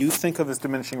you think of as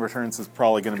diminishing returns is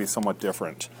probably going to be somewhat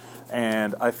different.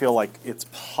 And I feel like it's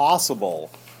possible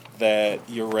that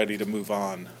you're ready to move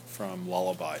on from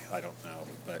Lullaby. I don't know,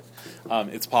 but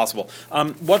it's possible.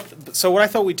 So what I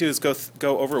thought we'd do is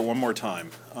go over it one more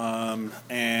time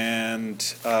and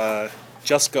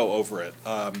just go over it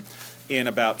in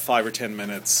about 5 or 10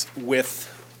 minutes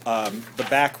with the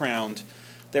background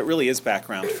that really is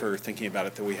background for thinking about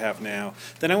it that we have now.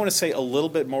 Then I want to say a little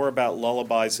bit more about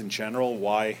lullabies in general,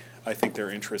 why I think they're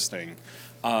interesting,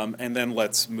 and then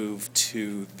let's move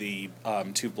to the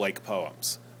two Blake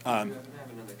poems. Do you happen to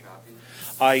have another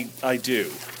copy? I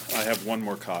do. I have one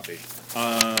more copy.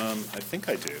 I think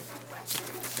I do.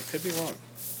 I could be wrong.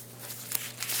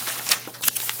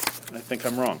 I think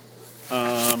I'm wrong.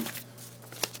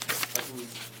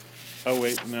 Oh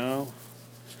wait, no.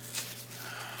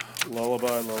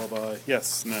 Lullaby.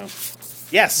 Yes, no.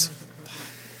 Yes!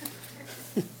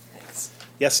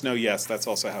 Yes, no, yes. That's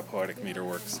also how poetic meter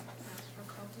works.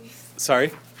 Sorry?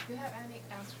 Do you have any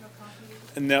extra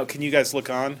copies? No, can you guys look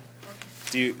on?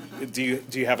 Do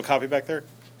you have a copy back there?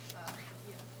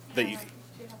 That you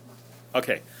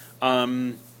Okay.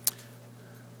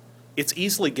 It's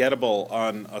easily gettable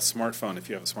on a smartphone if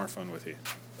you have a smartphone with you.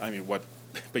 I mean, but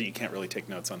you can't really take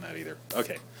notes on that either.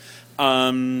 Okay.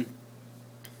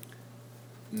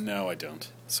 No, I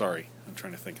don't. Sorry. I'm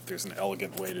trying to think if there's an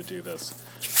elegant way to do this.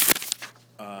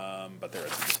 But there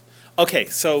isn't. Okay,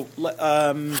 so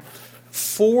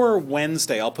for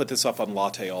Wednesday, I'll put this up on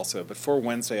Latte also, but for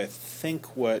Wednesday, I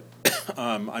think what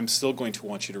I'm still going to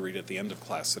want you to read at the end of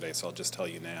class today, so I'll just tell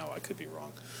you now, I could be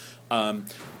wrong,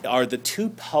 are the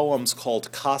two poems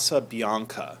called Casa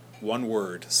Bianca, one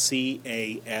word,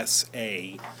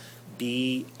 Casabianca,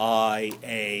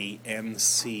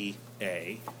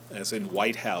 as in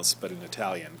White House, but in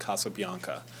Italian, Casa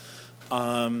Bianca.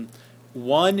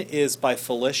 One is by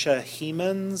Felicia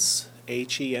Hemans,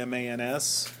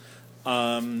 Hemans,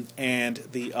 and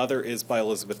the other is by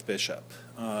Elizabeth Bishop.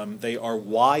 They are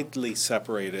widely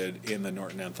separated in the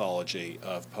Norton Anthology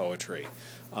of Poetry,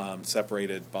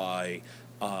 separated by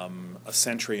a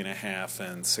century and a half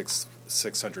and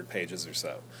 600 pages or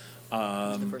so.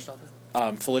 What's the first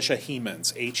author? Felicia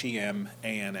Hemans,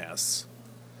 Hemans.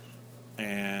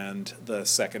 And the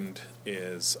second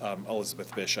is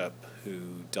Elizabeth Bishop,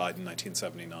 who died in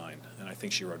 1979, and I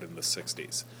think she wrote it in the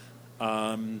 60s.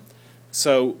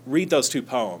 So read those two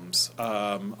poems.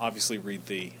 It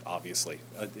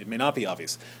may not be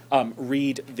obvious.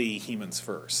 Read the Hemans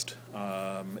first.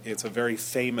 It's a very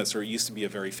famous, or it used to be a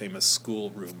very famous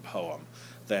schoolroom poem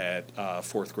that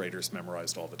fourth graders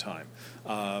memorized all the time.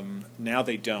 Now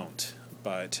they don't,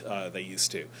 but they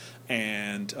used to.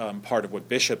 And part of what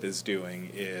Bishop is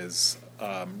doing is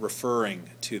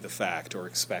referring to the fact or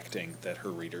expecting that her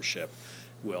readership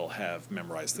will have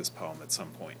memorized this poem at some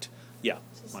point. Yeah,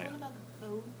 Is Maya. this one about the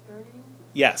boat burning?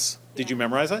 Yes. Did you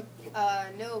memorize it?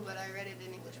 No, but I read it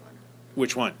in English one.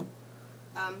 Which one?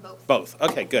 Both. Both.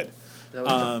 Okay, good. That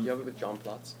was, you have it with John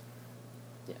Plotz?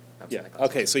 Yeah. Yeah.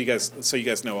 Okay. So you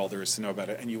guys know all there is to know about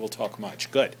it, and you will talk much.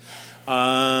 Good.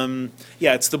 Yeah.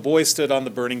 It's the boy stood on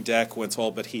the burning deck whence all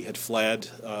but he had fled.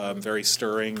 Very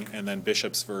stirring, and then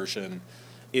Bishop's version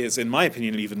is, in my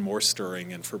opinion, even more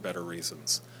stirring, and for better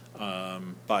reasons.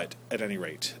 But at any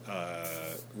rate,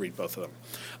 read both of them.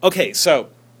 Okay. So,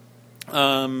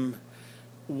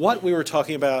 what we were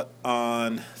talking about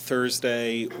on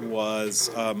Thursday was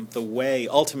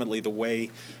ultimately the way.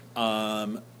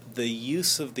 The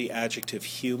use of the adjective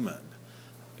human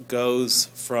goes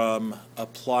from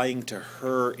applying to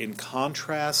her in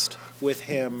contrast with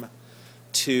him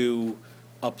to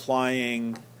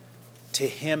applying to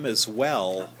him as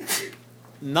well,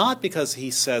 not because he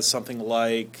says something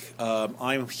like,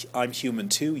 I'm human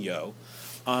too, yo,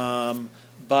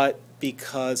 but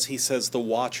because he says the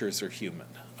watchers are human,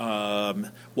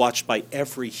 watched by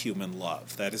every human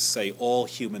love. That is to say, all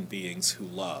human beings who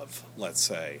love, let's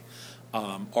say,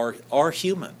 are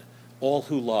human. All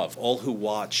who love, all who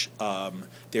watch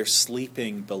their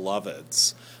sleeping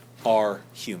beloveds are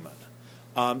human.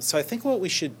 So I think what we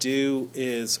should do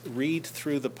is read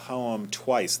through the poem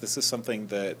twice. This is something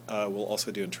that we'll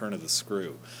also do in Turn of the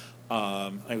Screw.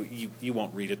 You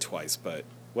won't read it twice, but,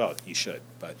 well, you should.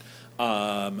 But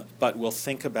we'll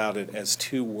think about it as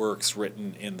two works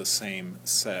written in the same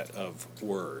set of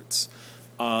words.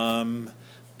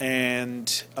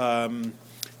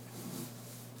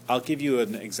 I'll give you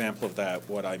an example of that.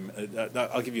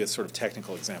 I'll give you a sort of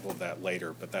technical example of that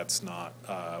later, but that's not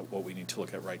what we need to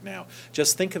look at right now.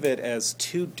 Just think of it as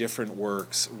two different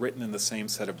works written in the same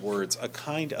set of words, a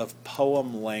kind of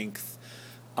poem-length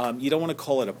You don't want to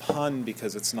call it a pun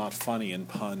because it's not funny, and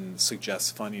pun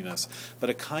suggests funniness, but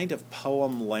a kind of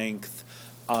poem length,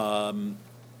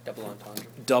 Double entendre.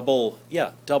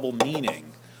 double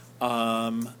meaning,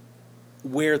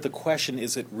 where the question,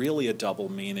 is it really a double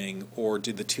meaning, or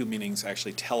do the two meanings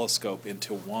actually telescope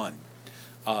into one,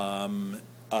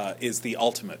 is the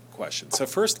ultimate question. So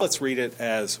first let's read it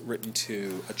as written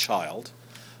to a child.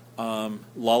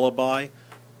 Lullaby,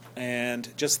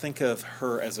 and just think of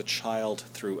her as a child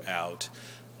throughout.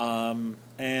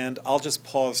 And I'll just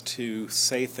pause to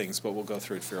say things, but we'll go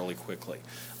through it fairly quickly.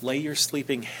 Lay your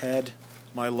sleeping head,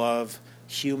 my love,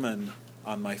 human,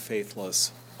 on my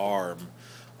faithless arm.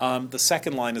 The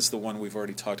second line is the one we've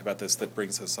already talked about, this that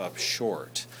brings us up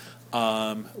short.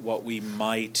 What we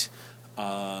might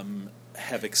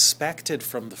have expected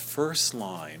from the first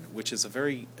line, which is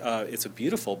it's a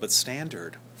beautiful but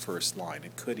standard first line,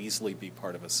 it could easily be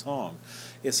part of a song,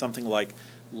 is something like,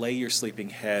 lay your sleeping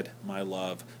head, my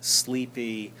love,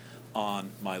 sleepy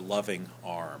on my loving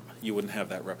arm. You wouldn't have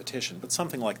that repetition, but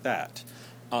something like that.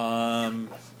 And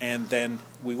then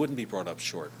we wouldn't be brought up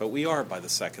short, but we are by the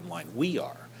second line. We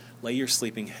are. Lay your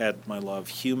sleeping head, my love,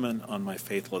 human on my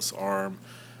faithless arm.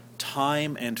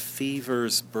 Time and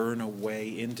fevers burn away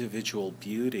individual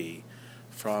beauty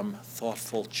from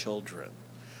thoughtful children.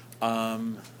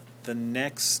 The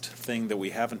next thing that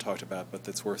we haven't talked about, but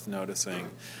that's worth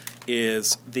noticing,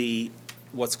 is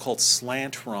what's called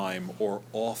slant rhyme or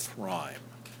off rhyme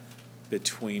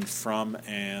between from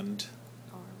and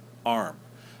arm.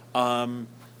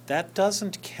 That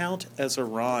doesn't count as a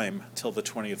rhyme till the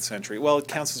 20th century. Well, it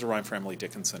counts as a rhyme for Emily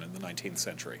Dickinson in the 19th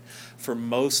century. For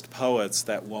most poets,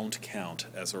 that won't count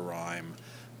as a rhyme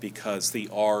because the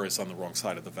R is on the wrong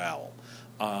side of the vowel.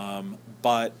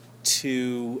 But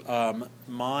to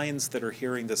minds that are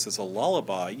hearing this as a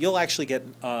lullaby, you'll actually get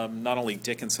not only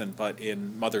Dickinson, but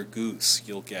in Mother Goose,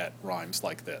 you'll get rhymes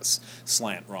like this,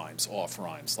 slant rhymes, off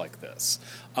rhymes like this.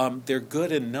 They're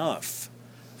good enough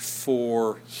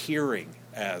for hearing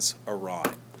as a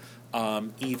rhyme,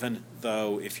 even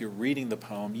though if you're reading the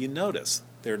poem, you notice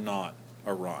they're not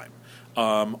a rhyme.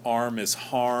 Arm is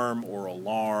harm or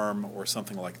alarm or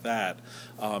something like that.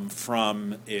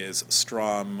 From is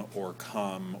strum or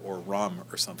come or rum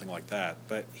or something like that.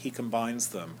 But he combines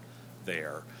them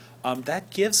there.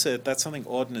 That's something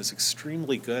Auden is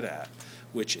extremely good at,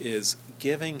 which is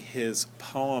giving his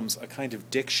poems a kind of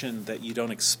diction that you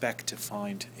don't expect to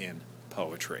find in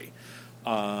poetry.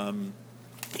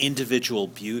 Individual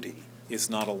beauty is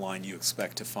not a line you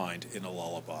expect to find in a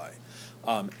lullaby.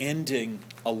 Ending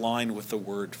a line with the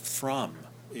word from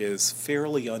is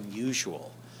fairly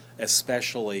unusual,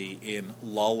 especially in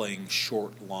lulling,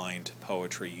 short-lined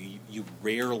poetry. You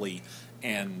rarely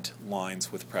end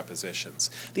lines with prepositions.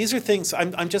 These are things,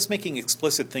 I'm just making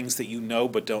explicit things that you know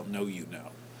but don't know you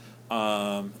know.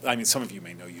 I mean, some of you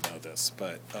may know you know this,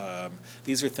 but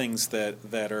these are things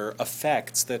that are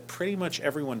effects that pretty much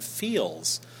everyone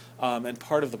feels, and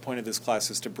part of the point of this class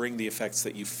is to bring the effects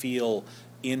that you feel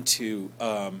into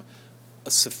a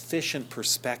sufficient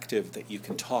perspective that you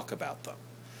can talk about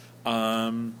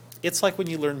them. It's like when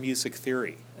you learn music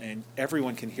theory, and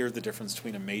everyone can hear the difference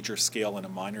between a major scale and a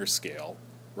minor scale,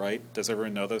 right? Does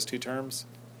everyone know those two terms?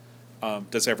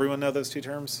 Does everyone know those two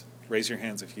terms? Raise your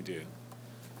hands if you do.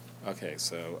 Okay,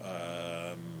 so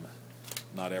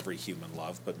not every human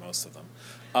love, but most of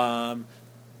them.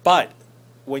 But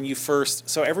when you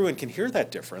so everyone can hear that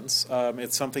difference.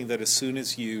 It's something that as soon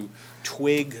as you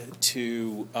twig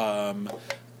to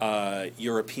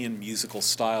European musical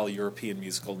style, European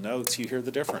musical notes, you hear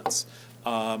the difference.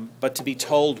 But to be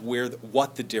told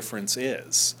what the difference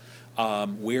is,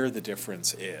 where the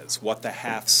difference is, what the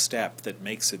half step that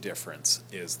makes a difference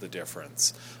is the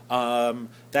difference.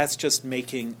 That's just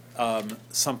making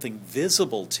something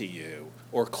visible to you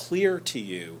or clear to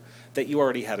you that you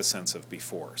already had a sense of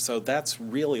before. So that's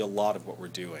really a lot of what we're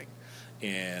doing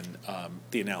in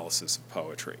the analysis of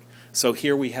poetry. So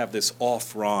here we have this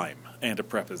off rhyme and a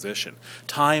preposition.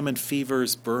 Time and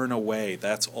fevers burn away.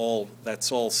 That's all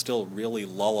still really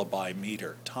lullaby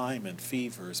meter. Time and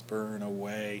fevers burn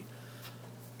away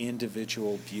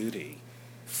individual beauty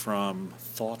from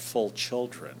thoughtful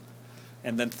children.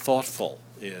 And then thoughtful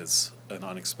is an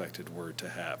unexpected word to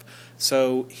have.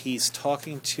 So he's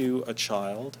talking to a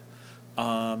child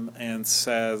and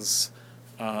says,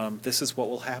 this is what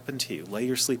will happen to you. Lay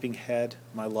your sleeping head,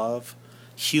 my love,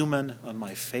 human on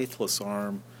my faithless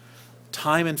arm.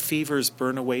 Time and fevers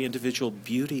burn away individual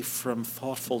beauty from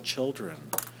thoughtful children,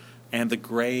 and the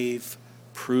grave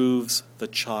proves the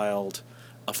child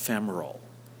ephemeral.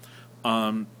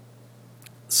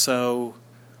 So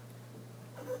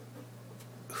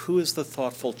who is the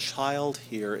thoughtful child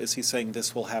here? Is he saying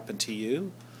this will happen to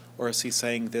you? Or is he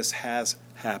saying this has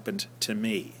happened to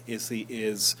me?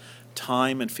 Is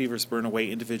time and fevers burn away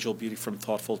individual beauty from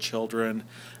thoughtful children,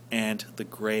 and the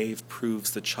grave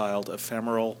proves the child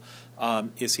ephemeral?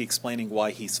 Is he explaining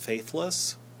why he's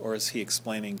faithless, or is he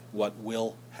explaining what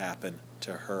will happen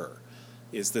to her?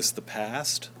 Is this the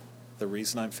past? The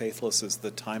reason I'm faithless is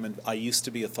the time and I used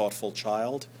to be a thoughtful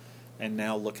child, and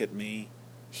now look at me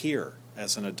here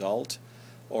as an adult?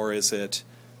 Or is it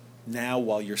now,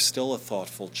 while you're still a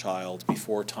thoughtful child,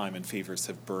 before time and fevers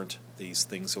have burnt these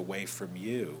things away from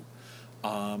you,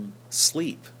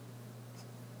 sleep.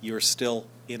 You're still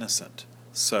innocent,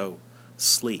 so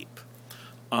sleep.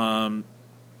 What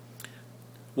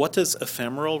does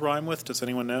ephemeral rhyme with? Does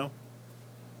anyone know?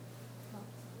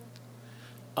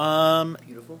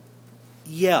 Beautiful.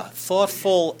 Yeah,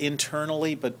 thoughtful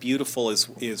internally, but beautiful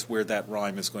is where that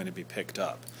rhyme is going to be picked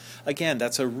up. Again,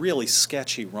 that's a really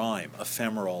sketchy rhyme,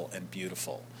 ephemeral and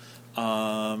beautiful.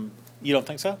 You don't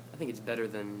think so? I think it's better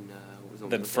than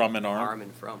from and arm? Arm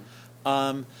and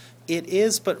from. It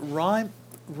is, but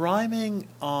rhyming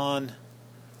on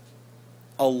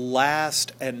a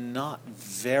last and not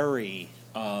very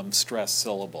stressed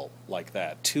syllable like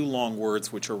that. Two long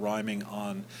words which are rhyming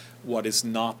on what is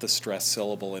not the stressed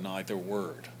syllable in either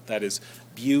word. That is,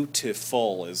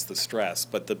 beautiful is the stress,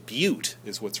 but the beaut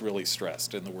is what's really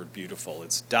stressed in the word beautiful.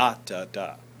 It's da, da,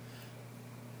 da.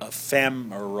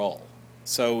 Ephemeral.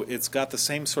 So it's got the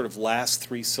same sort of last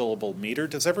three-syllable meter.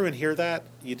 Does everyone hear that?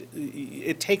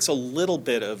 It takes a little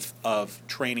bit of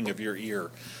training of your ear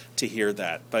to hear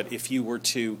that. But if you were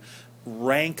to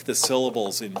rank the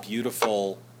syllables in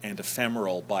beautiful and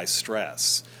ephemeral by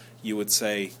stress, you would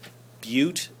say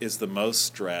beaut is the most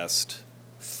stressed,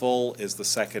 full is the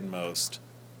second most,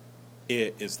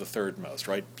 it is the third most,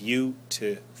 right?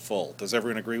 Beautiful. Does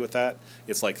everyone agree with that?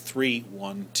 It's like 3,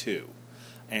 1, 2.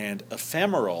 And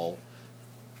ephemeral,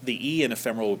 the E in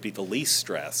ephemeral would be the least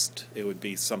stressed. It would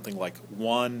be something like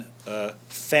 1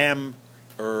 fem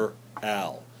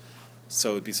al. So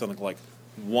it would be something like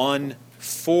 1,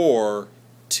 4,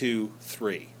 2,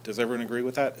 3. Does everyone agree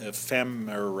with that?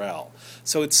 Ephemeral.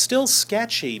 So it's still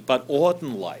sketchy, but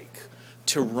Auden-like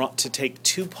to take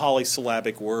two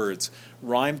polysyllabic words,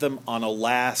 rhyme them on a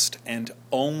last and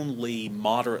only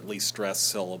moderately stressed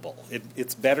syllable.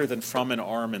 It's better than from and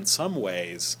arm in some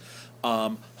ways.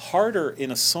 Harder in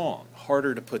a song,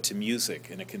 harder to put to music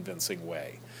in a convincing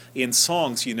way. In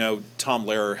songs, you know, Tom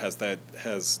Lehrer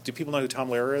do people know who Tom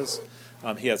Lehrer is?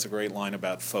 He has a great line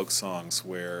about folk songs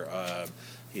where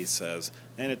he says,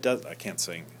 and it does, I can't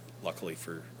sing, luckily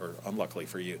or unluckily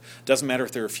for you, it doesn't matter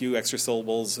if there are a few extra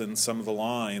syllables in some of the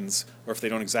lines or if they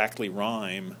don't exactly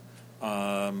rhyme,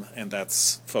 and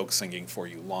that's folk singing for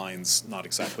you, lines not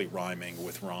exactly rhyming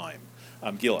with rhyme.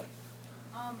 Gila.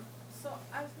 So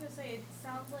I was going to say, it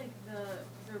sounds like the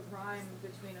rhyme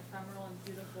between ephemeral and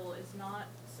beautiful is not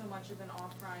so much of an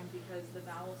off rhyme because the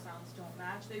vowel sounds don't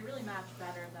match. They really match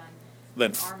better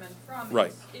than arm and from.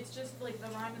 Right. It's just like the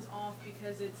rhyme is off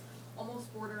because it's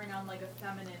almost bordering on like a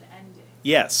feminine ending.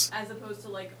 Yes. As opposed to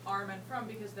like arm and from,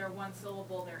 because they're one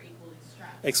syllable, they're equally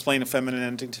stressed. Explain a feminine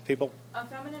ending to people. A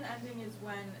feminine ending is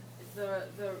when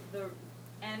the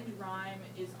end rhyme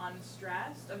is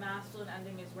unstressed. A masculine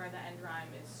ending is where the end rhyme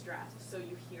is stressed, so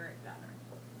you hear it better.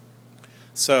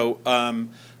 So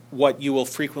what you will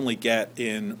frequently get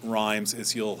in rhymes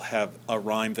is you'll have a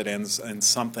rhyme that ends in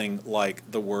something like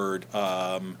the word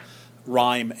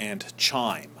rhyme and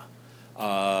chime.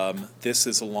 This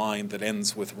is a line that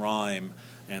ends with rhyme,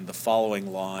 and the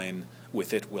following line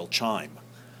with it will chime.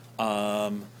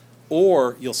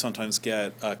 Or you'll sometimes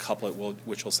get a couplet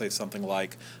which will say something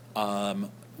like,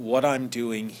 what I'm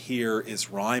doing here is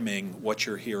rhyming, what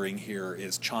you're hearing here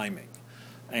is chiming.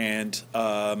 And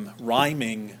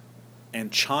rhyming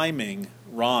and chiming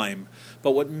rhyme,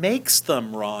 but what makes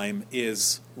them rhyme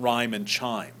is rhyme and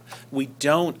chime. We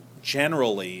don't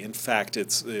generally, in fact,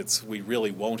 we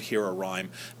really won't hear a rhyme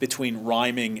between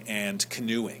rhyming and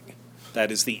canoeing.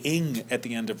 That is, the ing at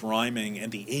the end of rhyming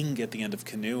and the ing at the end of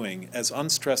canoeing, as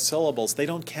unstressed syllables, they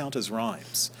don't count as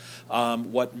rhymes.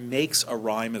 What makes a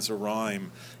rhyme as a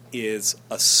rhyme is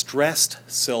a stressed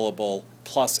syllable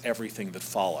plus everything that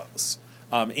follows.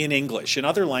 In English. In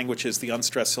other languages, the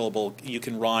unstressed syllable, you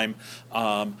can rhyme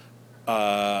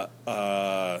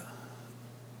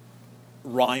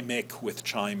rhymic with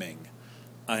chiming.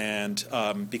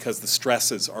 And because the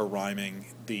stresses are rhyming,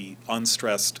 the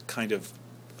unstressed kind of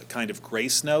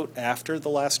grace note after the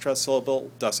last stressed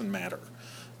syllable doesn't matter.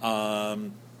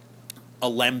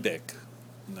 Alembic.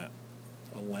 No,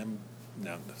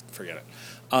 forget it.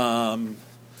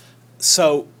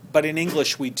 So But in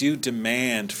English, we do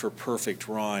demand for perfect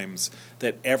rhymes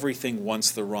that everything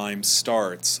once the rhyme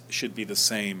starts should be the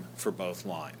same for both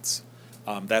lines.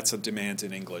 That's a demand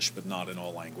in English, but not in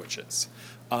all languages.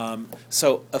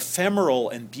 So ephemeral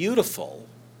and beautiful,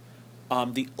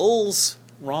 the ulls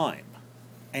rhyme,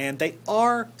 and they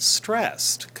are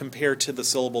stressed compared to the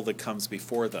syllable that comes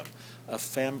before them.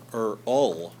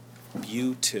 Ul,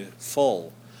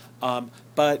 beautiful.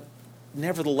 But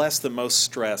nevertheless, the most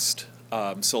stressed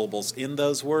syllables in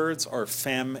those words are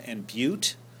fem and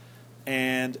beaut,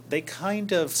 and they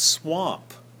kind of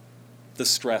swamp the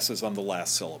stresses on the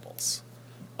last syllables.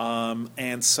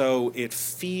 And so it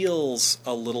feels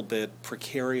a little bit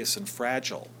precarious and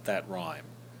fragile, that rhyme.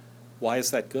 Why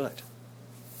is that good?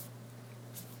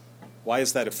 Why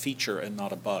is that a feature and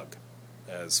not a bug,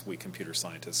 as we computer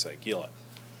scientists say? Gila?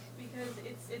 Because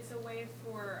it's a way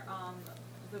for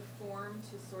the form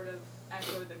to sort of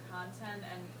echo the content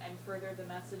and further the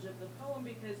message of the poem,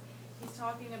 because he's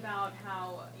talking about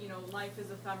how, you know, life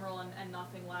is ephemeral and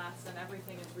nothing lasts and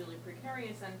everything is really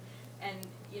precarious, and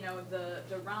you know, the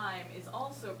rhyme is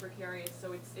also precarious,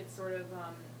 so it's sort of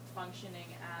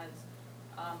functioning as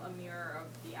a mirror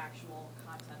of the actual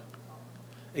content of the poem.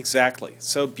 Exactly.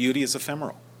 So beauty is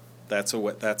ephemeral. That's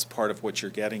part of what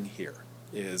you're getting here,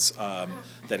 is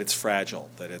that it's fragile,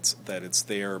 that it's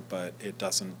there, but it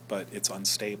doesn't. But it's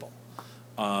unstable.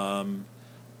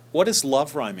 What is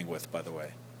love rhyming with, by the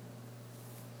way?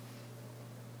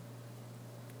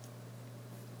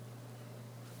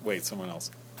 Wait, someone else.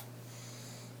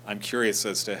 I'm curious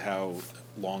as to how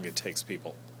long it takes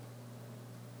people.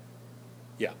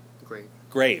 Yeah.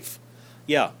 Grave.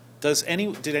 Yeah.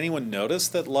 Did anyone notice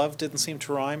that love didn't seem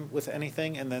to rhyme with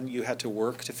anything, and then you had to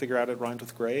work to figure out it rhymed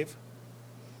with grave?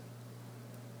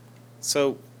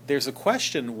 So there's a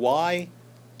question, why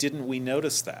didn't we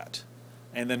notice that?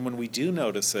 And then when we do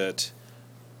notice it,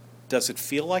 does it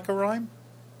feel like a rhyme?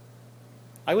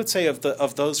 I would say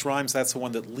of those rhymes, that's the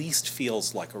one that least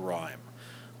feels like a rhyme.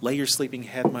 Lay your sleeping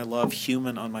head, my love,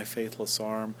 human on my faithless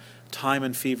arm. Time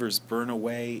and fevers burn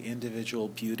away individual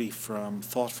beauty from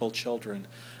thoughtful children,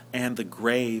 and the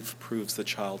grave proves the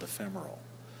child ephemeral.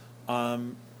 I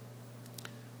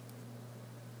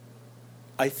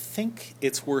think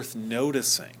it's worth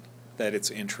noticing that it's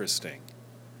interesting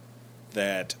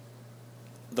that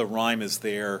the rhyme is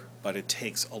there, but it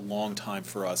takes a long time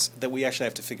for us, that we actually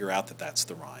have to figure out that that's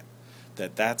the rhyme.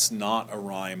 That's not a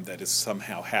rhyme that is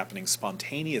somehow happening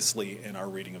spontaneously in our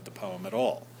reading of the poem at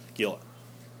all. Gila?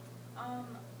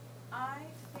 I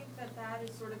think that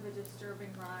is sort of a disturbing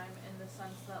rhyme in the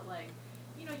sense that, like,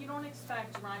 you know, you don't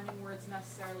expect rhyming words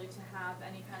necessarily to have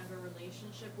any kind of a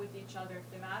relationship with each other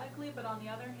thematically, but on the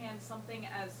other hand, something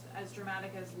as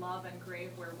dramatic as love and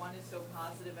grave, where one is so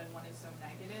positive and one is so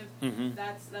negative, Mm-hmm.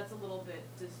 that's a little bit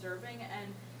disturbing.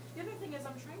 And the other thing is,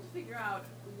 I'm trying to figure out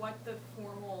what the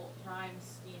formal rhyme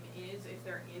scheme is, if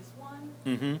there is one,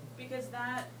 Mm-hmm. because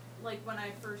that, like, when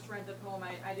I first read the poem,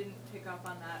 I didn't pick up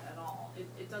on that at all.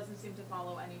 It doesn't seem to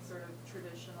follow any sort of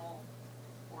traditional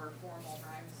or formal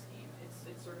rhyme scheme.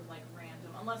 It's sort of like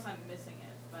random, unless I'm missing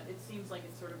it, but it seems like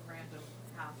it's sort of random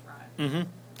half rhyme. Mm-hmm.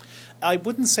 I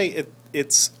wouldn't say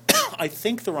it's I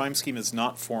think the rhyme scheme is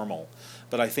not formal,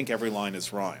 but I think every line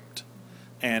is rhymed.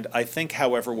 And I think,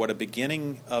 however, what a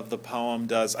beginning of the poem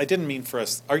does, I didn't mean for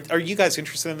us, are you guys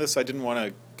interested in this? I didn't want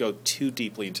to go too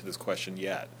deeply into this question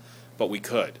yet, but we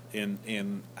could,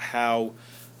 in how,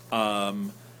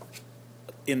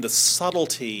 in the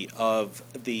subtlety of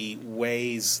the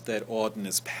ways that Auden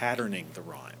is patterning the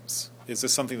rhymes. Is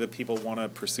this something that people want to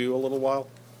pursue a little while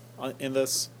in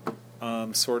this?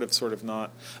 Sort of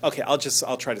not. Okay, I'll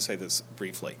try to say this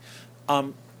briefly.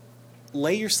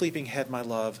 Lay your sleeping head, my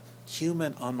love,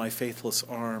 human on my faithless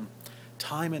arm.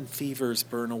 Time and fevers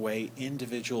burn away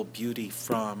individual beauty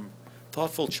from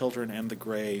thoughtful children, and the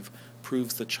grave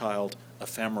proves the child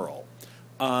ephemeral.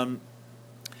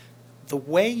 The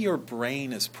way your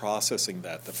brain is processing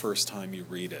that the first time you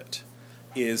read it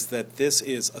is that this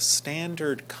is a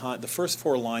standard, the first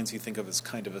four lines you think of as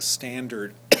kind of a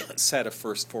standard set of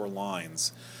first four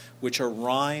lines, which are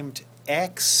rhymed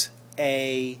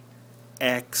X-A,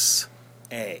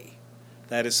 X-A.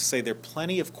 That is to say, there are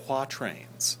plenty of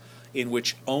quatrains in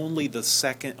which only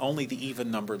the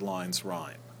even-numbered lines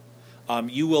rhyme.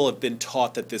 You will have been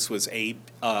taught that this was A,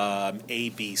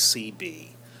 B, C, B.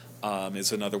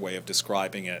 Is another way of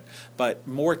describing it. But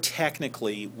more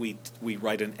technically, we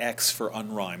write an X for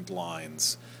unrhymed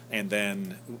lines, and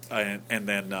then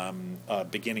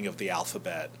beginning of the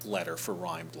alphabet letter for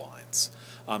rhymed lines.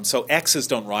 So X's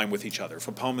don't rhyme with each other. If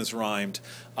a poem is rhymed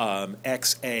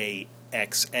XA,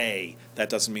 XA, that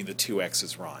doesn't mean the two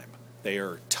X's rhyme. They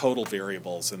are total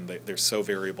variables, and they're so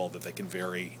variable that they can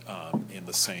vary in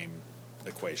the same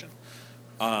equation.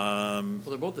 Well,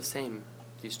 they're both the same,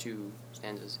 these two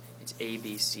stanzas. It's A,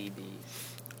 B, C, B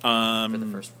for the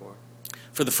first four.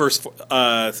 For the first,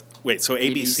 wait, so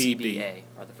A, B, C, D. A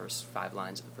are the first 5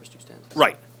 lines of the first 2 stanzas.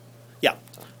 Right. Yeah.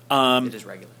 So it is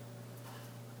regular.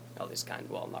 At least kind of,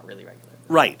 well, not really regular.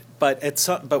 Right. But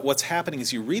what's happening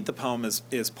is you read the poem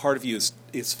is part of you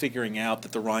is figuring out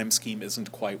that the rhyme scheme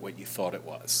isn't quite what you thought it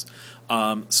was.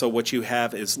 So what you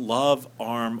have is love,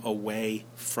 arm, away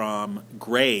from,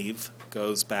 grave,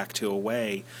 goes back to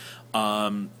away.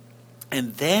 And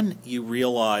then you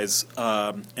realize,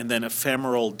 and then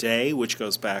ephemeral day, which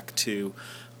goes back to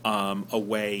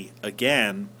away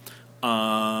again,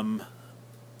 and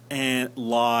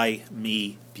lie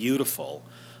me beautiful.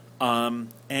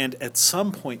 And at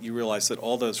some point you realize that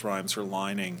all those rhymes are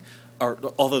lining, or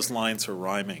all those lines are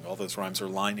rhyming. All those rhymes are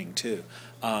lining too,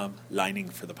 lining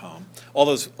for the poem. All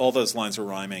those lines are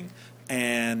rhyming,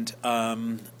 and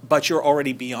but you're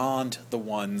already beyond the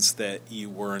ones that you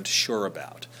weren't sure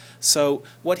about. So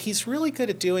what he's really good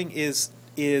at doing is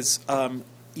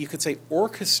you could say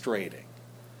orchestrating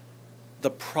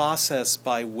the process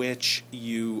by which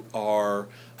you are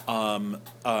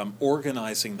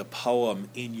organizing the poem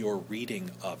in your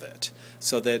reading of it,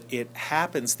 so that it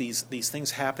happens. These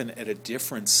things happen at a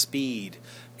different speed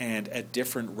and at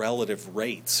different relative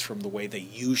rates from the way they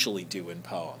usually do in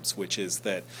poems, which is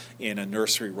that in a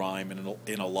nursery rhyme,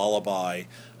 in a lullaby,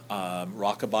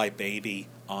 rock-a-bye baby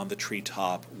on the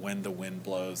treetop, when the wind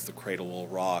blows, the cradle will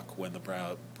rock, when the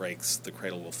bough breaks, the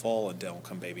cradle will fall, and down will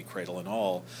come baby, cradle and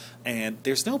all. And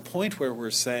there's no point where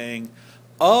we're saying,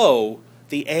 oh,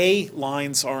 the A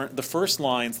lines aren't, the first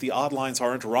lines, the odd lines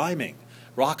aren't rhyming.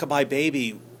 Rock-a-bye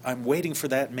baby, I'm waiting for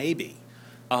that maybe.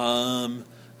 When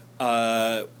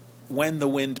the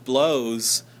wind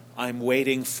blows, I'm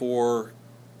waiting for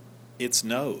its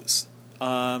nose.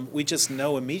 We just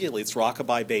know immediately it's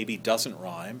rock-a-bye baby doesn't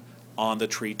rhyme, on the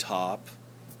treetop,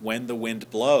 when the wind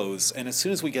blows, and as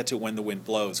soon as we get to when the wind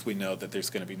blows, we know that there's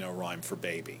going to be no rhyme for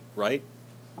baby, right?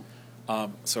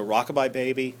 So rock-a-bye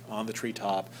baby on the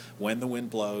treetop, when the wind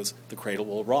blows, the cradle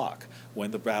will rock.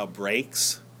 When the bough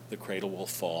breaks, the cradle will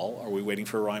fall. Are we waiting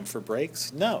for a rhyme for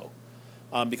breaks? No,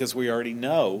 because we already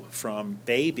know from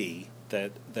baby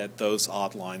that those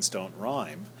odd lines don't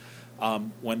rhyme.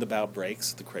 When the bough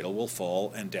breaks, the cradle will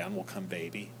fall, and down will come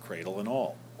baby, cradle and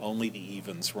all. Only the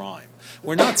evens rhyme.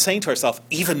 We're not saying to ourselves,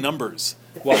 even numbers.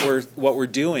 What we're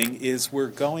doing is we're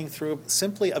going through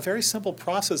simply a very simple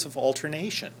process of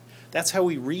alternation. That's how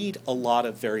we read a lot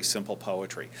of very simple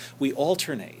poetry. We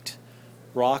alternate.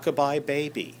 Rock-a-bye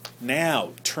baby.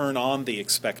 Now turn on the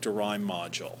expect a rhyme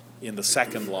module in the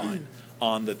second line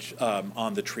on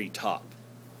the treetop.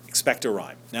 Expect a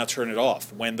rhyme. Now turn it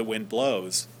off. When the wind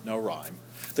blows, no rhyme.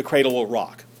 The cradle will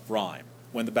rock. Rhyme.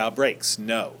 When the bough breaks,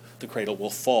 no. The cradle will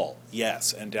fall.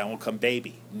 Yes. And down will come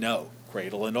baby. No.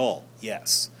 Cradle and all.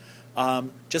 Yes.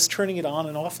 Just turning it on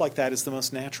and off like that is the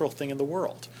most natural thing in the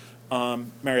world.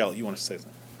 Marielle, you want to say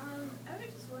something? I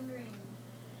was just wondering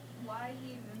why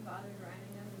he even bothered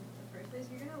rhyming them in the first place.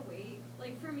 You're gonna wait.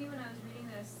 Like for me, when I was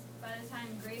reading this, by the time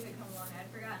grave had come along,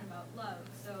 I'd forgotten about love,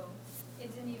 so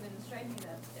it didn't even strike me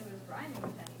that it was rhyming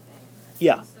with anything.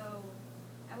 Yeah. So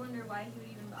I wonder why he would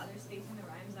even bother spacing the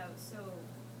rhymes out so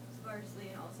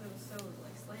sparsely and also so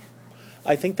like slant rhymes.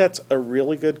 I think that's a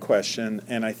really good question,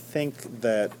 and I think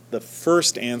that the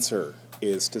first answer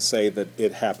is to say that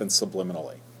it happens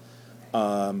subliminally.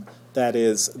 That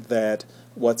is, that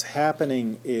what's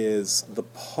happening is the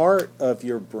part of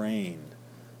your brain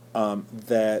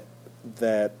that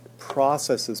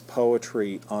processes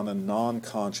poetry on a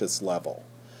non-conscious level.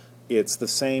 It's the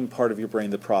same part of your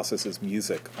brain that processes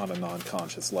music on a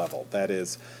non-conscious level. That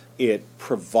is, it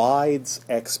provides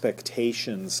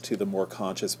expectations to the more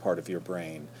conscious part of your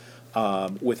brain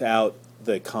without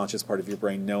the conscious part of your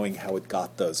brain knowing how it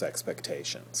got those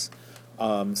expectations.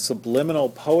 Subliminal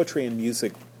poetry and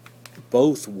music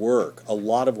both work. A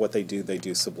lot of what they do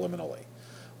subliminally.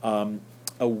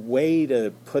 A way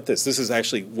to put this is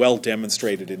actually well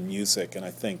demonstrated in music, and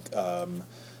I think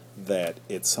that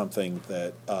it's something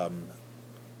that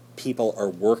people are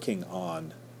working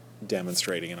on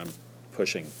demonstrating, and I'm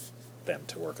pushing them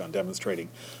to work on demonstrating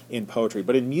in poetry.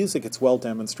 But in music, it's well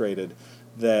demonstrated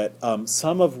that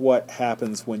some of what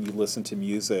happens when you listen to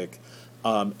music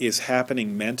is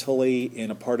happening mentally in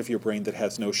a part of your brain that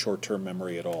has no short-term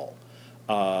memory at all.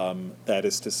 That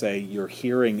is to say, you're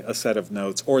hearing a set of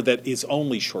notes, or that is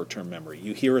only short-term memory.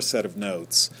 You hear a set of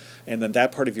notes, and then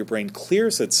that part of your brain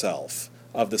clears itself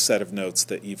of the set of notes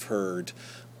that you've heard,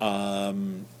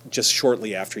 just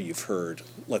shortly after you've heard,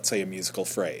 let's say, a musical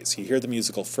phrase. You hear the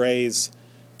musical phrase,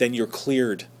 then you're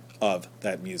cleared of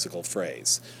that musical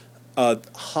phrase. A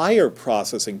higher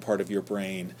processing part of your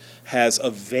brain has a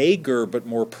vaguer but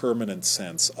more permanent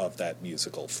sense of that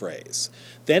musical phrase.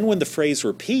 Then when the phrase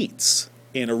repeats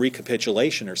in a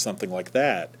recapitulation or something like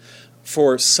that,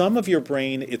 for some of your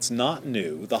brain it's not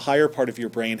new. The higher part of your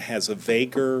brain has a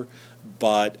vaguer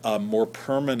but a more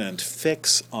permanent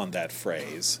fix on that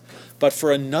phrase. But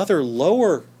for another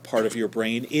lower part of your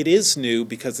brain, it is new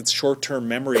because it's short-term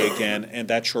memory again, and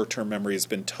that short-term memory has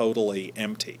been totally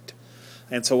emptied.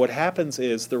 And so what happens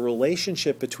is the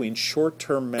relationship between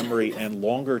short-term memory and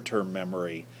longer-term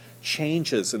memory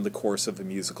changes in the course of a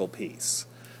musical piece.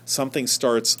 Something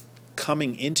starts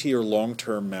coming into your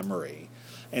long-term memory,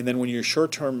 and then when your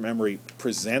short-term memory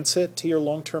presents it to your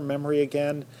long-term memory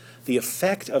again, the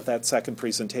effect of that second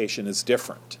presentation is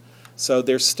different. So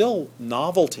there's still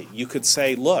novelty. You could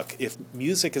say, look, if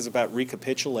music is about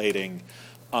recapitulating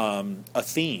a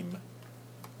theme,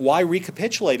 why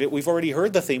recapitulate it? We've already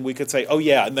heard the theme. We could say, oh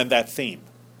yeah, and then that theme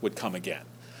would come again.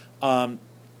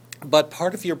 But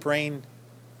part of your brain,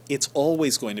 it's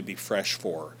always going to be fresh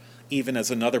for, even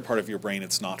as another part of your brain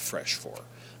it's not fresh for.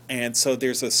 And so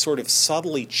there's a sort of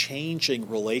subtly changing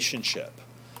relationship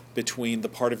between the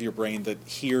part of your brain that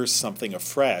hears something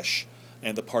afresh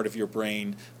and the part of your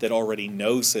brain that already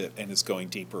knows it and is going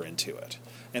deeper into it.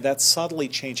 And that subtly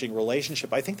changing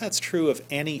relationship, I think that's true of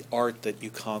any art that you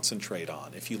concentrate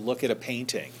on. If you look at a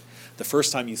painting, the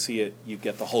first time you see it, you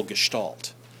get the whole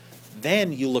gestalt.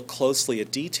 Then you look closely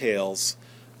at details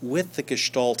with the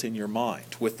gestalt in your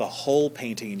mind. With the whole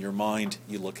painting in your mind,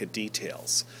 you look at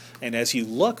details. And as you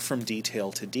look from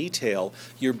detail to detail,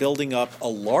 you're building up a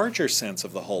larger sense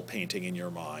of the whole painting in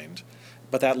your mind.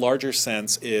 But that larger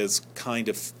sense is kind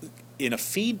of in a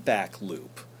feedback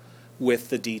loop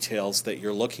with the details that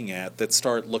you're looking at that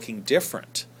start looking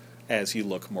different as you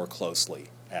look more closely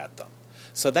at them.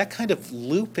 So that kind of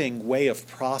looping way of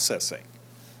processing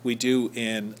we do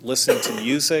in listening to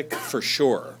music, for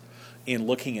sure, in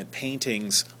looking at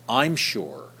paintings, I'm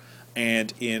sure,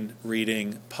 and in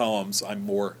reading poems, I'm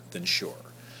more than sure.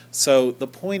 So the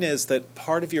point is that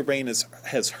part of your brain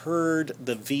has heard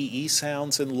the VE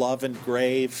sounds in love and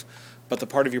grave, but the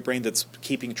part of your brain that's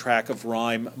keeping track of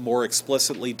rhyme more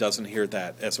explicitly doesn't hear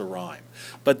that as a rhyme.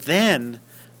 But then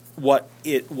what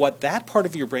that part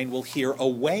of your brain will hear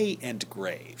away and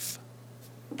grave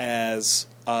as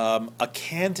a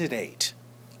candidate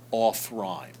off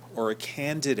rhyme or a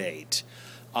candidate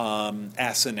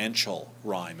assonantial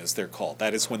rhyme, as they're called.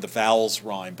 That is when the vowels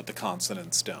rhyme but the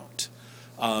consonants don't.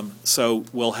 So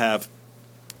we'll have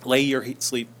lay your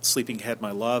sleeping head,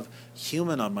 my love,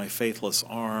 human on my faithless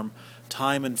arm,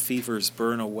 time and fevers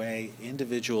burn away,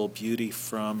 individual beauty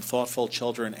from thoughtful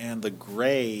children, and the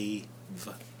grave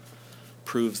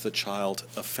proves the child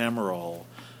ephemeral,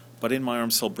 but in my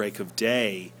arms till break of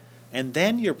day. And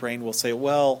then your brain will say,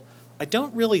 well, I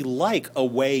don't really like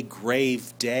away,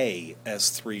 grave, day as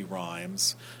three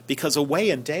rhymes, because away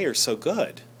and day are so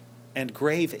good, and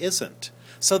grave isn't.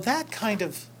 So that kind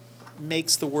of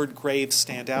makes the word grave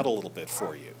stand out a little bit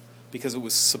for you, because it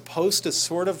was supposed to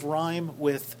sort of rhyme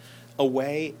with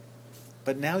away,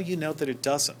 but now you know that it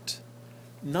doesn't.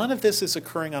 None of this is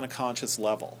occurring on a conscious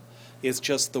level. It's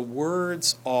just the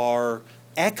words are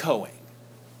echoing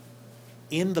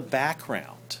in the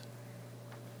background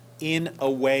in a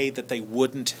way that they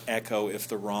wouldn't echo if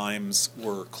the rhymes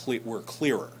were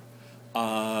clearer.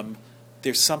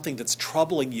 There's something that's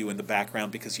troubling you in the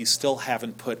background because you still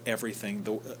haven't put everything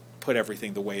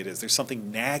the way it is. There's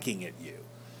something nagging at you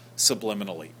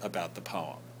subliminally about the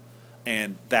poem.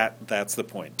 And that's the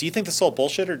point. Do you think this is all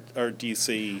bullshit, or do you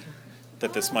see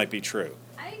that this might be true?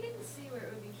 I can see where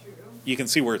it would be true. You can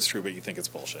see where it's true, but you think it's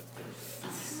bullshit.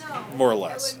 No. More or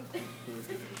less.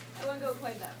 I wouldn't go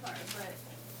quite that far, but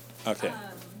Okay.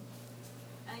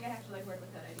 I think I have to work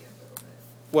with that idea for a little bit.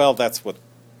 Well, that's what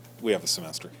we have a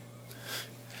semester.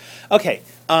 Okay.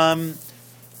 Now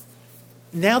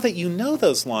that you know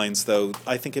those lines, though,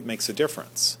 I think it makes a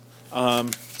difference.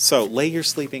 So, lay your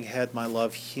sleeping head, my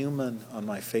love, human on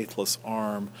my faithless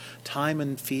arm. Time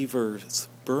and fevers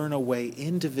burn away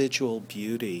individual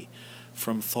beauty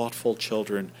from thoughtful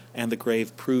children, and the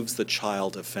grave proves the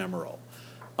child ephemeral.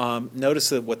 Notice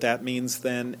that what that means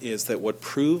then is that what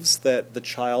proves that the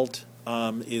child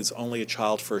is only a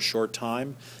child for a short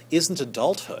time isn't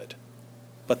adulthood,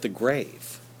 but the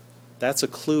grave. That's a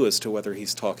clue as to whether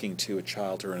he's talking to a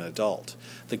child or an adult.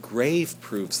 The grave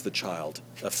proves the child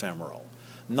ephemeral.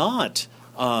 Not,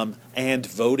 and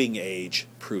voting age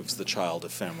proves the child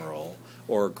ephemeral,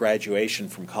 or graduation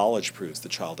from college proves the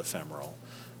child ephemeral.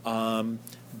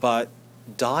 But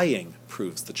dying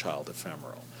proves the child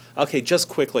ephemeral. Okay, just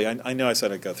quickly, I know I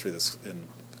said I'd go through this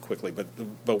quickly, but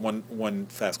one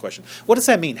fast question. What does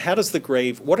that mean? How does the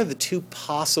grave, what are the two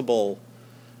possible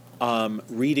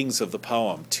readings of the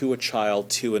poem, to a child,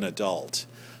 to an adult?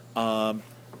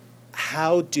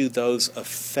 How do those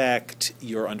affect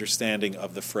your understanding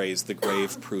of the phrase, the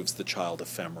grave proves the child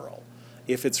ephemeral?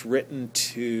 If it's written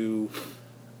to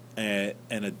an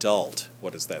adult,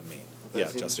 what does that mean?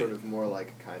 That seems sort of more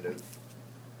like a kind of,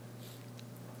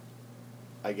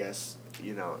 I guess,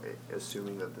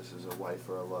 assuming that this is a wife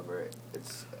or a lover,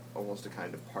 it's almost a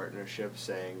kind of partnership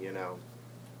saying,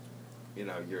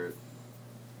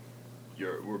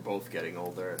 we're both getting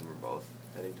older and we're both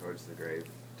heading towards the grave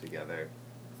together.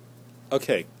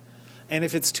 Okay. And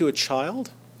if it's to a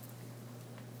child?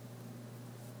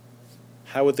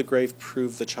 How would the grave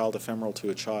prove the child ephemeral to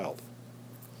a child?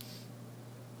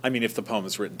 I mean, if the poem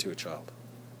is written to a child.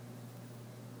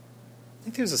 I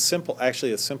think there's a simple answer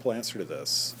to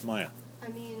this. Maya. I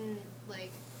mean,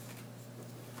 like,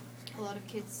 a lot of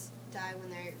kids die when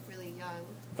they're really young.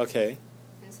 Okay.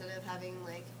 Instead of having,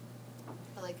 like,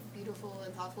 a beautiful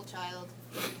and thoughtful child,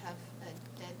 you have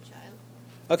a dead child.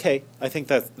 Okay, I think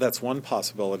that's one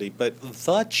possibility, but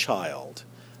the child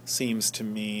seems to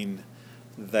mean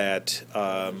that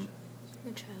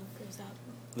the child grows up.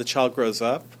 The child grows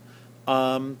up,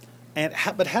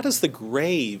 but how does the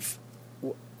grave?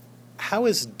 How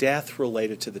is death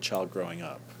related to the child growing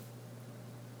up?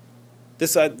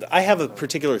 This I have a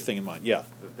particular thing in mind. Yeah.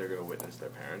 That they're going to witness their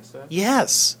parents' death?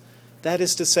 Yes, that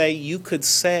is to say, you could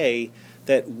say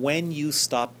that when you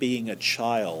stop being a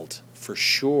child, for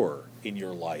sure, in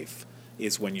your life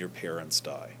is when your parents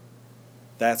die.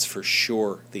 That's for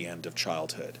sure the end of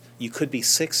childhood. You could be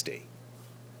 60,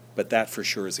 but that for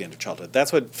sure is the end of childhood.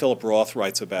 That's what Philip Roth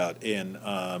writes about in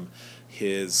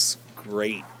his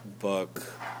great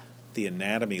book, The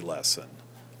Anatomy Lesson.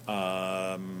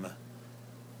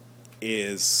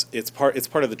 It's part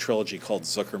of the trilogy called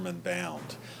Zuckerman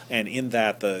Bound, and in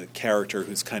that the character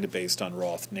who's kind of based on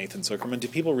Roth, Nathan Zuckerman. Do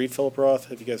people read Philip Roth?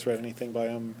 Have you guys read anything by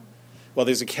him? Well,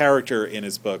 there's a character in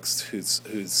his books who's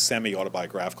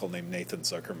semi-autobiographical named Nathan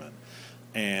Zuckerman.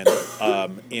 And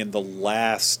in the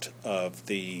last of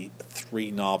the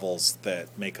 3 novels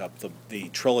that make up the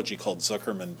trilogy called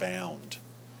Zuckerman Bound,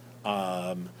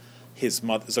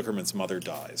 Zuckerman's mother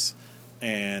dies.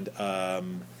 And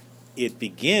it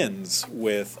begins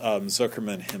with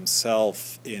Zuckerman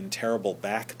himself in terrible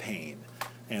back pain.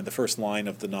 And the first line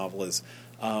of the novel is,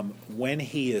 when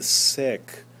he is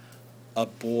sick, a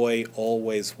boy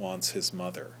always wants his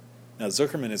mother. Now,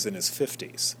 Zuckerman is in his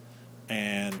 50s,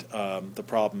 and the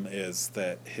problem is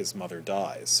that his mother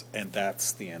dies, and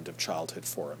that's the end of childhood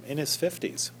for him. In his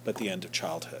 50s, but the end of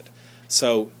childhood.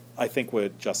 So I think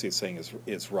what Jussie is saying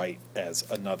is right as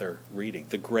another reading.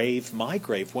 The grave, my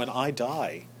grave, when I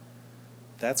die,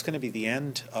 that's going to be the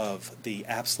end of the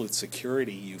absolute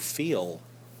security you feel,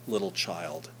 little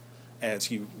child, as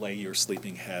you lay your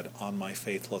sleeping head on my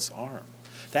faithless arm.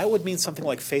 That would mean something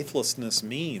like faithlessness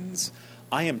means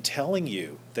I am telling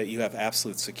you that you have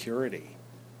absolute security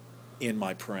in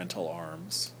my parental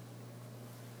arms,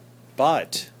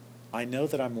 but I know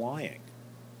that I'm lying.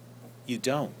 You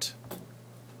don't.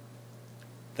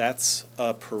 That's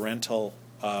a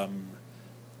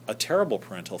terrible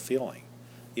parental feeling,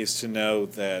 is to know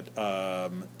that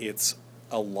it's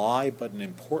a lie, but an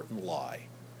important lie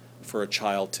for a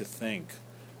child to think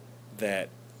that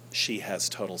she has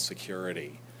total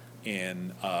security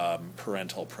in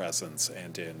parental presence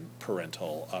and in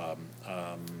parental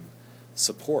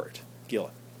support.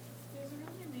 Gillen. There's a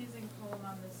really amazing poem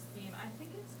on this theme. I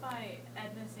think it's by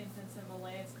Edna St. Vincent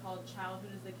Millay. It's called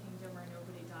 "Childhood is the Kingdom Where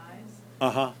Nobody Dies."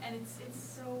 Uh-huh. And it's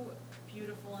so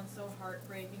beautiful and so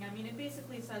heartbreaking. I mean, it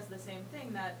basically says the same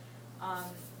thing, that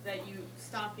that you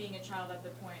stop being a child at the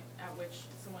point at which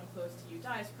someone close to you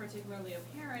dies, particularly a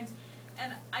parent.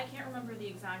 And I can't remember the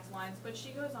exact lines, but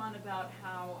she goes on about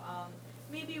how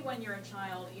maybe when you're a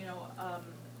child,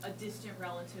 a distant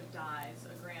relative dies,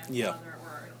 a grandfather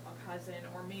or a cousin,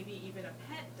 or maybe even a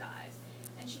pet dies.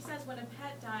 And she says when a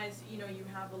pet dies, you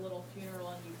have a little funeral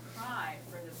and you cry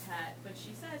for the pet. But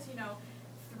she says,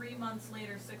 3 months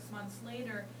later, 6 months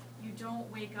later, you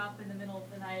don't wake up in the middle of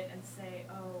the night and say,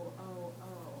 oh, oh,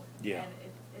 oh. Yeah. And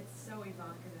it's so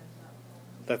evocative, that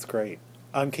poem. That's great.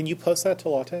 Can you post that to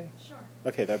Latte? Sure.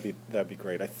 Okay, that'd be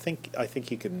great. I think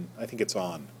you can. I think it's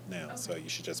on now, Okay. so you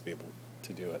should just be able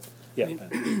to do it. Yeah.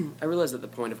 I realize that the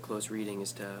point of close reading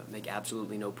is to make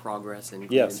absolutely no progress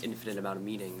and Yes. an infinite amount of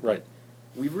meaning. Right.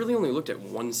 But we've really only looked at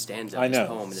one stanza I of this know,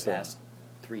 poem in the so- past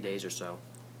 3 days or so.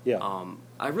 Yeah.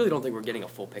 I really don't think we're getting a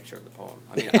full picture of the poem.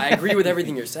 I mean, I agree with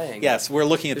everything you're saying. Yes, we're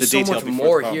looking at There's the detail so much before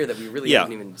more the poem. here that we really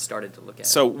haven't even started to look at.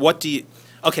 So what do you...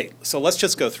 Okay, so let's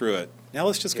just go through it. Now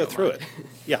let's just go through it.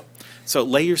 Yeah. So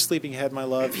lay your sleeping head, my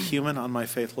love, human on my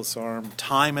faithless arm.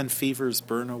 Time and fevers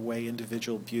burn away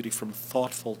individual beauty from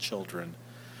thoughtful children,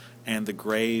 and the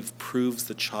grave proves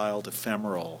the child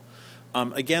ephemeral.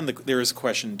 Again, there is a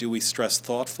question, do we stress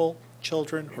thoughtful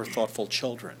children or thoughtful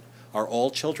children? Are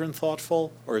all children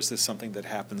thoughtful, or is this something that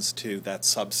happens to that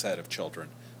subset of children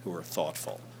who are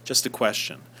thoughtful? Just a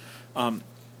question.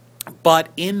 But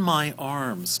in my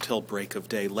arms till break of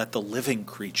day, let the living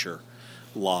creature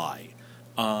lie.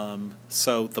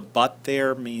 So the but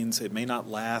there means it may not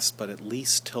last, but at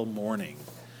least till morning,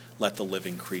 let the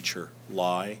living creature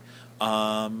lie.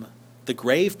 The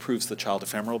grave proves the child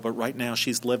ephemeral, but right now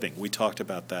she's living. We talked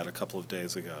about that a couple of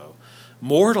days ago.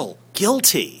 Mortal,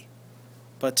 guilty,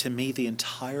 but to me the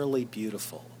entirely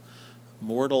beautiful.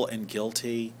 Mortal and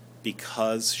guilty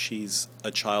because she's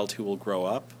a child who will grow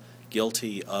up,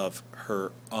 guilty of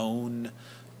her own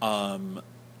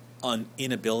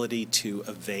inability to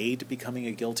evade becoming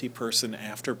a guilty person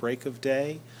after break of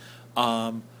day,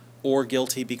 or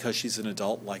guilty because she's an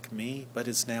adult like me, but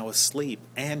is now asleep,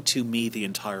 and to me the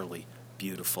entirely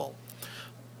beautiful.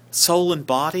 Soul and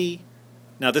body,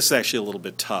 now this is actually a little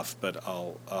bit tough, but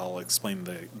I'll explain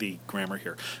the grammar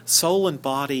here. Soul and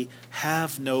body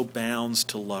have no bounds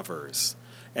to lovers,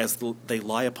 as they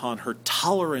lie upon her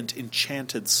tolerant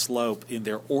enchanted slope in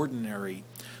their ordinary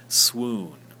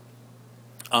swoon.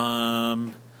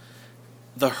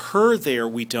 The her there,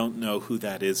 we don't know who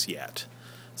that is yet.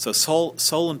 So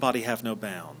soul and body have no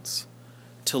bounds.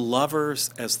 To lovers,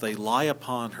 as they lie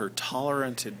upon her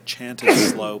tolerant enchanted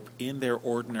slope in their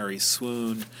ordinary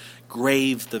swoon,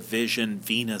 grave the vision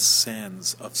Venus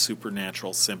sends of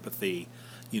supernatural sympathy,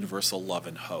 universal love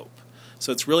and hope.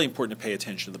 So it's really important to pay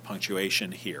attention to the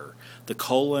punctuation here. The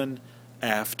colon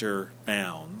after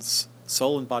bounds,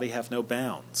 soul and body have no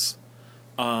bounds.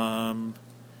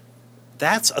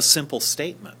 That's a simple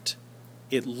statement.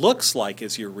 It looks like,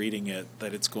 as you're reading it,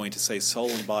 that it's going to say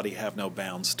soul and body have no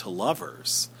bounds to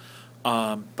lovers,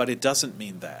 but it doesn't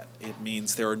mean that. It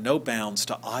means there are no bounds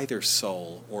to either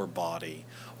soul or body,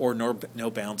 or no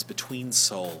bounds between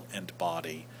soul and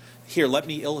body. Here, let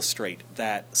me illustrate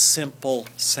that simple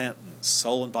sentence.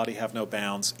 Soul and body have no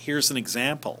bounds. Here's an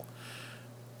example.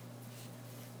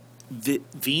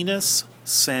 Venus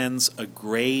sends a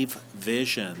grave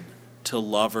vision to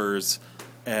lovers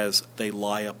as they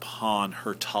lie upon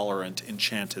her tolerant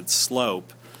enchanted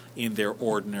slope in their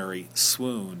ordinary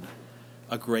swoon,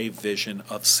 a grave vision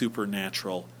of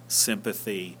supernatural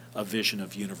sympathy, a vision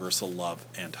of universal love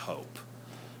and hope.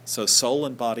 So soul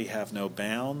and body have no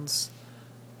bounds.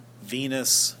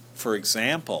 Venus, for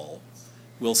example,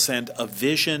 will send a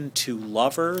vision to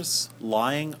lovers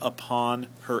lying upon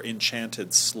her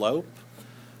enchanted slope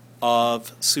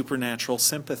of supernatural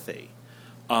sympathy,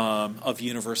 of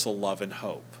universal love and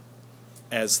hope,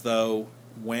 as though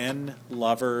when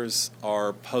lovers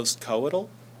are post-coital,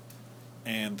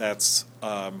 and that's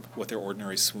what their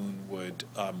ordinary swoon would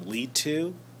lead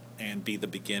to and be the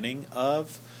beginning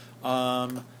of,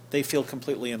 they feel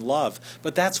completely in love.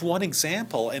 But that's one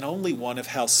example, and only one, of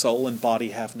how soul and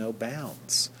body have no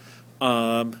bounds.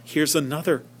 Here's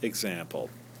another example.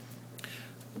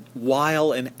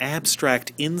 While an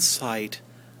abstract insight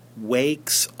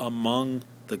wakes among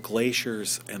the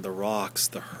glaciers and the rocks,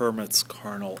 the hermit's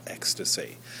carnal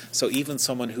ecstasy. So even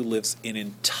someone who lives in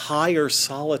entire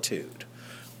solitude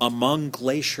among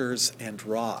glaciers and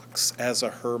rocks as a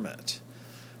hermit,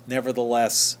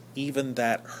 nevertheless, even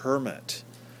that hermit,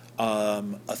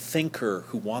 a thinker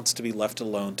who wants to be left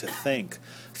alone to think,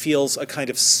 feels a kind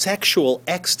of sexual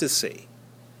ecstasy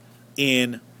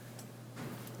in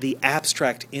the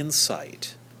abstract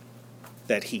insight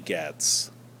that he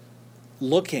gets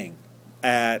looking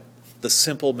at the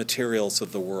simple materials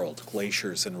of the world,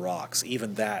 glaciers and rocks.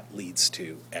 Even that leads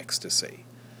to ecstasy.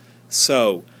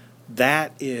 So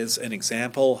that is an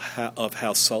example of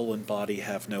how soul and body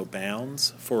have no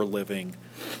bounds for living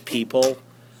people.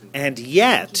 And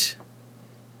yet,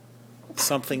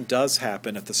 something does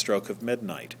happen at the stroke of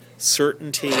midnight.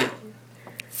 Certainty,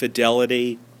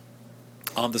 fidelity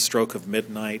on the stroke of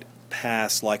midnight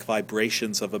pass like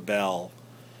vibrations of a bell,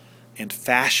 and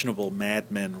fashionable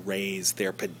madmen raise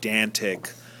their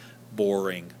pedantic,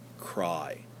 boring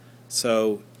cry.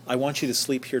 So I want you to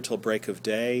sleep here till break of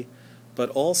day, but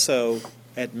also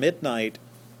at midnight,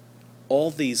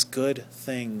 all these good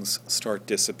things start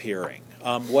disappearing.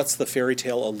 What's the fairy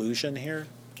tale allusion here?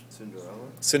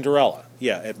 Cinderella.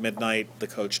 Yeah, at midnight the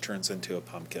coach turns into a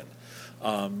pumpkin.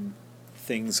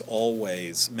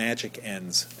 magic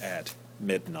ends at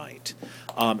midnight.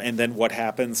 And then what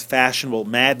happens? Fashionable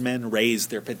madmen raise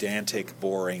their pedantic,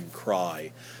 boring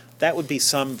cry. That would be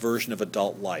some version of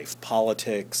adult life,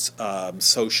 politics,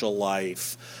 social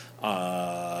life,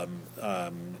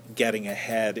 getting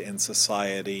ahead in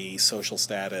society, social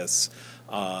status,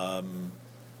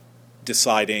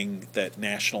 deciding that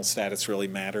national status really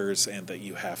matters and that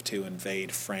you have to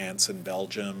invade France and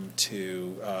Belgium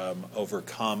to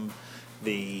overcome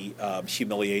the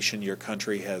humiliation your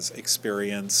country has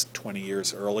experienced 20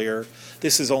 years earlier.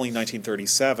 This is only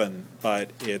 1937,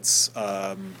 but it's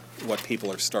what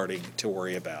people are starting to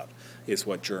worry about, is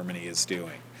what Germany is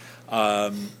doing.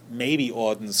 Maybe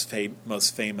Auden's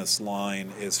most famous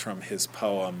line is from his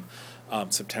poem,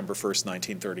 September 1st,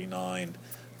 1939,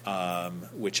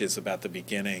 which is about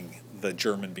the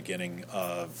German beginning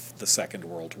of the Second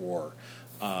World War,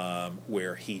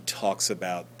 where he talks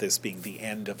about this being the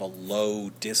end of a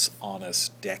low,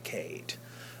 dishonest decade.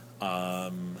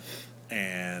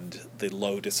 And the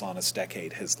low, dishonest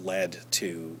decade has led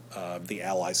to the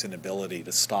Allies' inability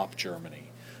to stop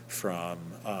Germany from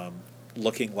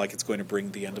looking like it's going to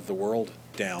bring the end of the world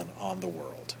down on the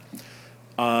world.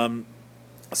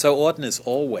 So Auden is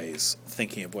always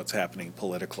thinking of what's happening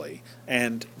politically,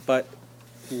 but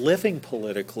living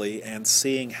politically and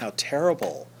seeing how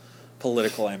terrible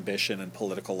political ambition and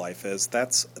political life is,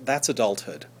 that's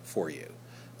adulthood for you.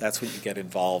 That's when you get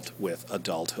involved with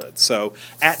adulthood. So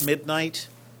at midnight,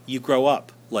 you grow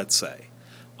up, let's say.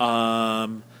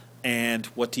 And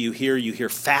what do you hear? You hear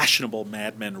fashionable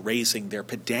madmen raising their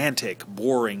pedantic,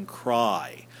 boring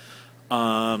cry.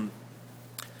 And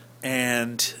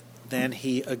then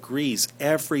he agrees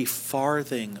every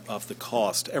farthing of the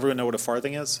cost. Everyone know what a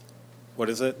farthing is? What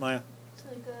is it, Maya? It's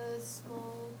like a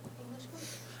small English coin?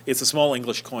 It's a small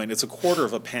English coin. It's a quarter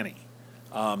of a penny.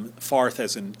 Farth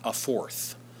as in a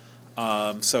fourth.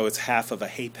 So it's half of a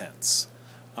halfpence.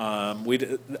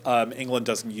 England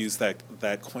doesn't use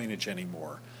that coinage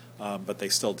anymore, but they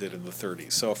still did in the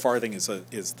 30s. So a farthing is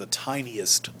the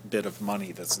tiniest bit of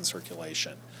money that's in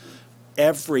circulation.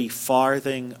 Every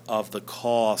farthing of the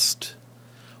cost,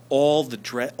 all the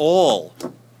dreaded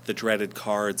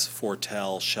cards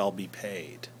foretell shall be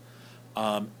paid.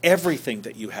 Everything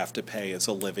that you have to pay as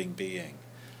a living being,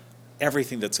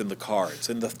 everything that's in the cards,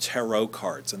 in the tarot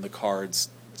cards, in the cards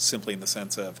simply in the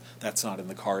sense of that's not in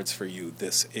the cards for you,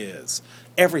 this is.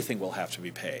 Everything will have to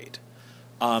be paid.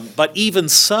 But even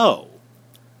so,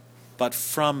 but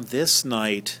from this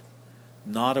night,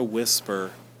 not a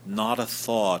whisper, not a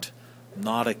thought,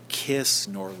 not a kiss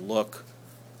nor look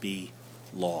be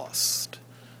lost.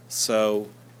 So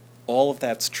all of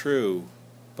that's true,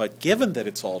 but given that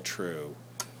it's all true,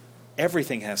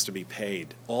 everything has to be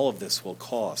paid. All of this will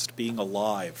cost. Being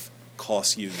alive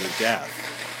costs you your death.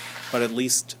 But at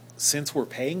least since we're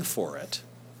paying for it,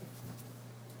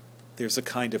 there's a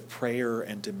kind of prayer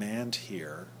and demand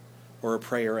here, or a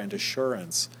prayer and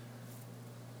assurance.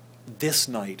 This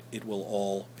night it will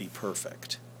all be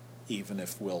perfect, even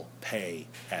if we'll pay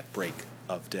at break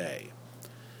of day.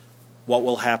 What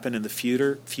will happen in the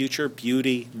future?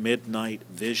 Beauty, midnight,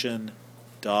 vision,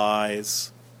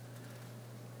 dies.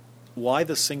 Why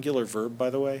the singular verb, by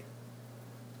the way?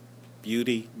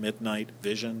 Beauty, midnight,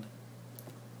 vision.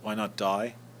 Why not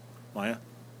die? Maya?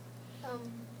 I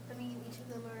mean, each of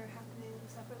them are happening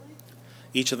separately.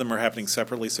 Each of them are happening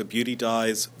separately. So beauty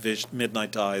dies,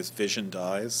 midnight dies, vision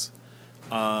dies.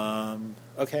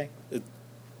 Okay.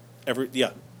 Or beauty, midnight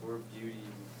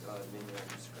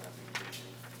describing vision,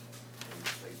 and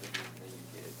like the thing you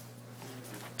get.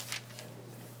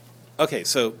 Okay,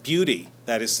 so beauty,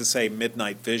 that is to say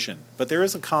midnight vision. But there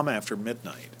is a comma after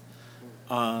midnight.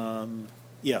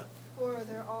 Yeah. Or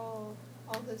they're all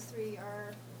those three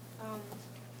are,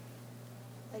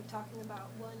 like talking about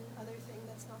one other thing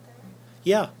that's not there.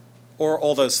 Yeah. Or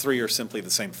all those three are simply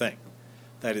the same thing.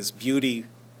 That is beauty,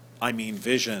 I mean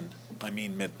vision, I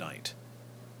mean midnight,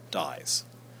 dies.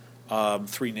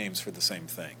 Three names for the same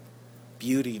thing.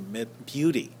 Beauty,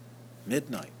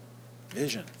 midnight,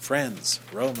 vision, friends,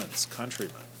 Romans,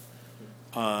 countrymen.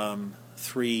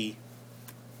 Three,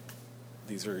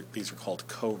 these are called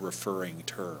co-referring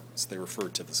terms. They refer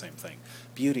to the same thing.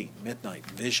 Beauty, midnight,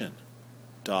 vision,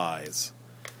 dies.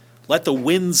 Let the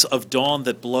winds of dawn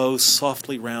that blow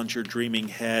softly round your dreaming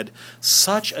head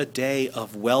such a day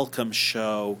of welcome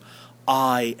show,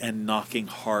 eye and knocking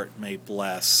heart may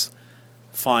bless,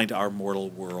 find our mortal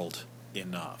world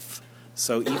enough.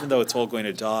 So even though it's all going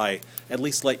to die, at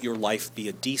least let your life be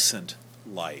a decent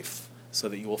life so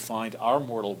that you will find our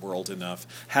mortal world enough.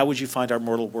 How would you find our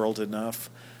mortal world enough?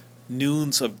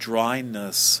 Noons of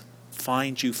dryness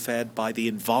find you fed by the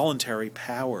involuntary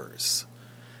powers.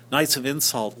 Nights of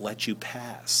insult let you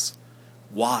pass,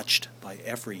 watched by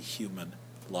every human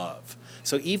love.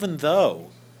 So even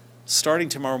though, starting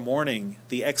tomorrow morning,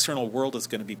 the external world is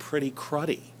going to be pretty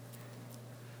cruddy,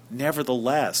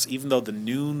 nevertheless, even though the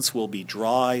noons will be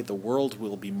dry, the world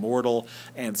will be mortal,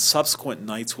 and subsequent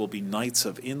nights will be nights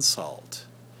of insult,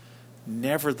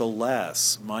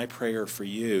 nevertheless, my prayer for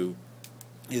you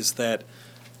is that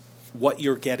what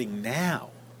you're getting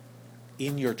now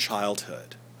in your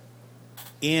childhood,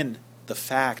 in the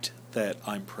fact that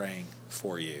I'm praying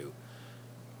for you,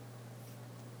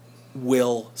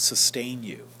 will sustain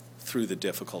you through the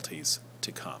difficulties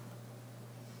to come,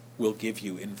 will give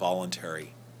you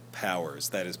involuntary powers,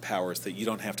 that is, powers that you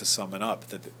don't have to summon up,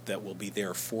 that will be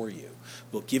there for you,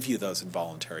 will give you those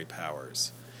involuntary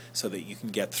powers so that you can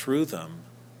get through them,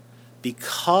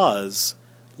 because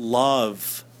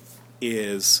love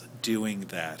is doing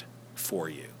that for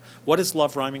you. What is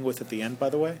love rhyming with at the end, by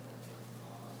the way?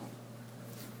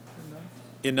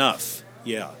 Enough,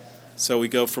 yeah. So we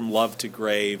go from love to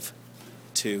grave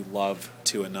to love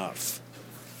to enough.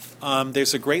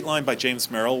 There's a great line by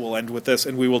James Merrill. We'll end with this,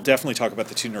 and we will definitely talk about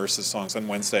the two Nurses songs on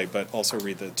Wednesday, but also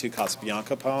read the two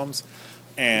Casabianca poems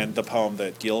and the poem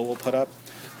that Gila will put up.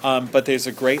 But there's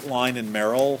a great line in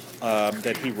Merrill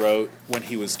that he wrote when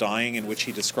he was dying, in which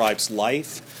he describes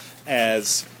life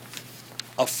as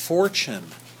a fortune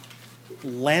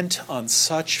lent on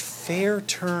such fair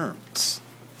terms.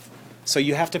 So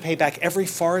you have to pay back every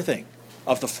farthing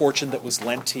of the fortune that was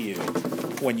lent to you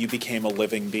when you became a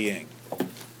living being.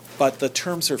 But the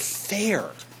terms are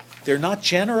fair. They're not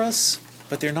generous,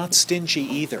 but they're not stingy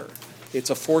either.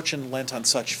 It's a fortune lent on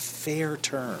such fair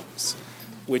terms,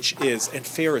 which is, and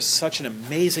fair is such an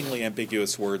amazingly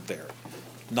ambiguous word there.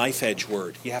 Knife-edge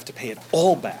word. You have to pay it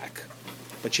all back,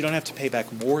 but you don't have to pay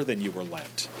back more than you were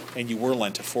lent, and you were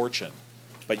lent a fortune,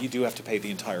 but you do have to pay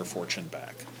the entire fortune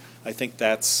back. I think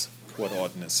that's what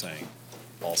Auden is saying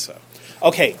also.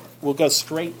 Okay, we'll go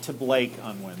straight to Blake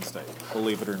on Wednesday,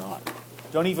 believe it or not.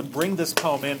 Don't even bring this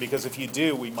poem in, because if you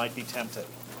do, we might be tempted.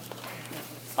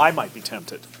 I might be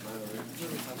tempted.